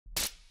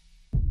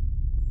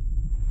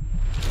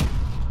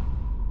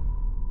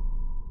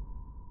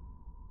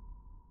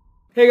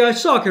Hey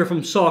guys, Sak here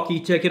from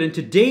SAKITECH, and in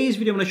today's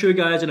video I'm going to show you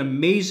guys an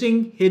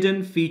amazing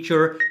hidden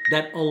feature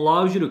that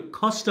allows you to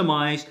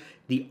customize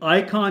the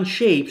icon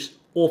shapes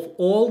of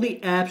all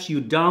the apps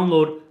you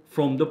download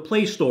from the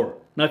Play Store.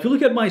 Now if you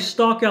look at my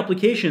stock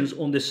applications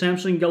on the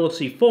Samsung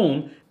Galaxy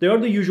phone, they are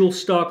the usual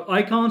stock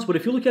icons, but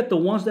if you look at the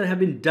ones that have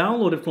been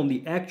downloaded from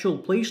the actual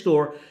Play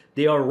Store,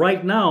 they are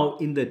right now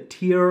in the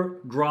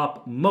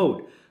teardrop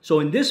mode. So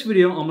in this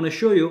video I'm going to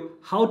show you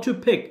how to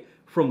pick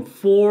from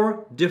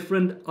 4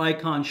 different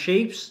icon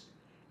shapes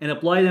and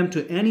apply them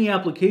to any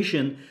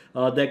application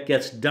that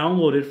gets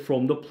downloaded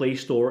from the Play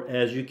Store.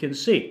 As you can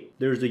see,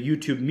 there's the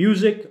YouTube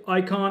Music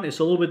icon. It's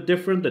a little bit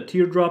different. The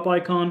teardrop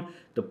icon,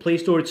 the Play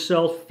Store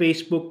itself,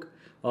 Facebook,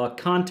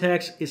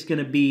 contacts is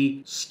going to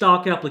be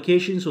stock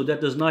application, so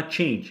that does not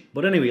change.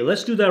 But anyway,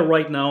 let's do that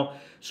right now.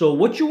 So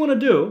what you want to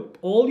do,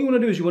 all you want to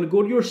do is you want to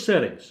go to your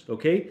settings,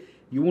 okay?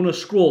 You want to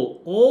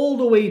scroll all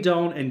the way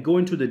down and go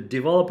into the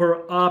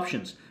developer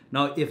options.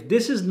 Now, if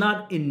this is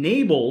not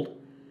enabled,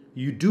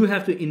 you do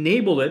have to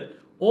enable it.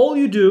 All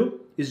you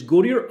do is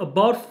go to your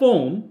About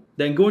phone,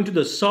 then go into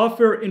the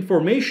software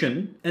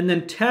information, and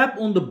then tap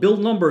on the build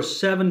number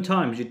 7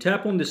 times. You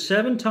tap on this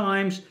 7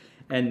 times,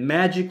 and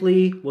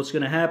magically what's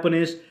going to happen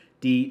is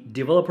the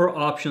developer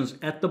options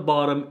at the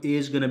bottom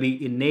is going to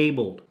be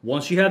enabled.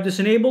 Once you have this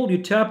enabled, you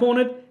tap on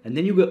it, and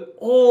then you go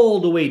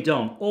all the way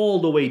down,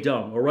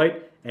 all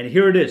right? And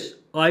here it is,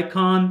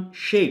 icon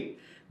shape.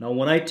 Now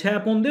when I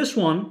tap on this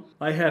one,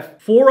 I have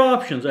 4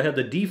 options. I have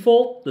the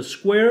default, the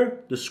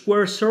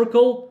square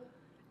circle,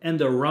 and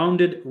the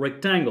rounded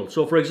rectangle.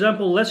 So for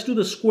example, let's do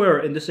the square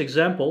in this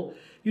example.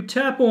 You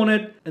tap on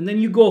it and then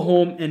you go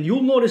home and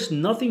you'll notice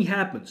nothing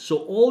happens. So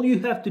all you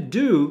have to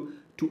do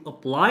to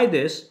apply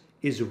this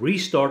is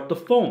restart the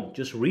phone.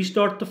 Just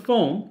restart the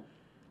phone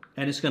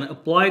and it's going to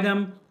apply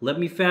them. Let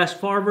me fast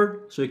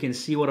forward so you can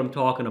see what I'm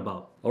talking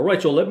about. All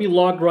right, so let me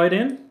log right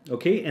in.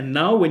 Okay, and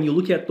now when you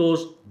look at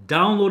those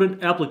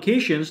downloaded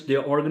applications, they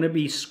are going to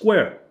be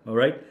square. All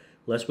right,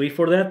 let's wait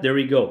for that. There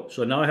we go.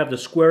 So now I have the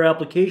square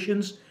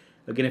applications.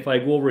 Again, if I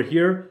go over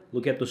here,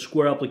 look at the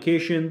square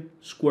application.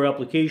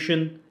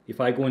 If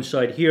I go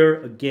inside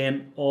here,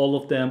 again, all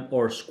of them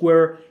are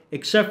square,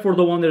 except for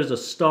the one that is a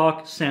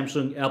stock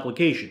Samsung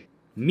application.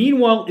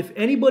 Meanwhile, if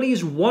anybody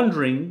is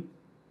wondering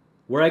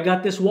where I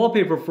got this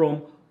wallpaper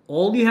from,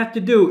 all you have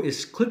to do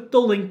is click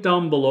the link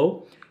down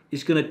below.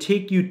 It's going to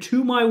take you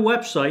to my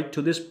website,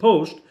 to this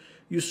post.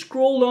 You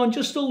scroll down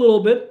just a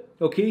little bit,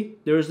 okay?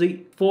 There's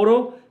the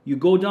photo. You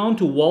go down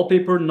to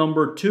wallpaper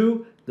number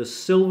 2, the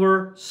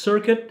silver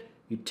circuit.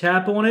 You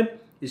tap on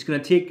it. It's going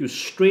to take you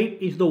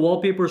straight into the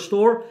wallpaper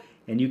store,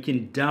 and you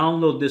can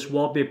download this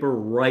wallpaper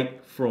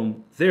right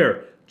from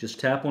there.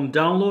 Just tap on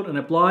download and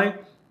apply.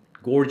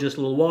 Gorgeous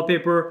little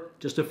wallpaper,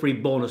 just a free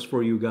bonus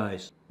for you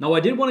guys. Now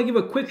I did want to give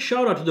a quick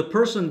shout out to the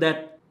person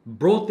that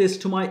brought this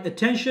to my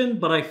attention,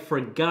 but I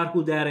forgot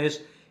who that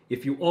is.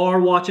 If you are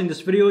watching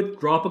this video,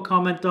 drop a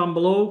comment down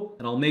below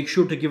and I'll make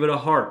sure to give it a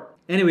heart.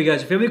 Anyway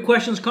guys, if you have any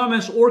questions,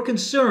 comments, or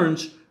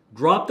concerns,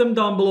 drop them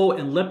down below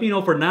and let me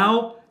know. For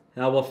now,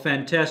 have a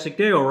fantastic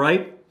day,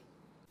 alright?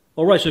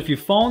 Alright, so if you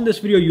found this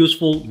video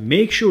useful,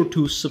 make sure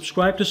to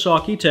subscribe to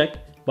SAKITECH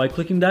by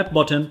clicking that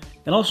button,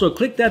 and also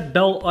click that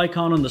bell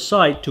icon on the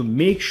side to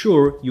make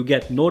sure you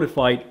get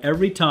notified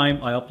every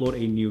time I upload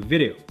a new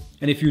video.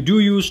 And if you do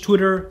use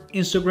Twitter,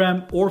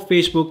 Instagram, or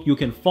Facebook, you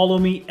can follow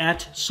me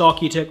at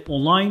SAKITECH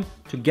online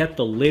to get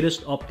the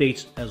latest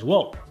updates as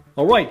well.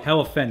 Alright, have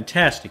a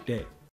fantastic day.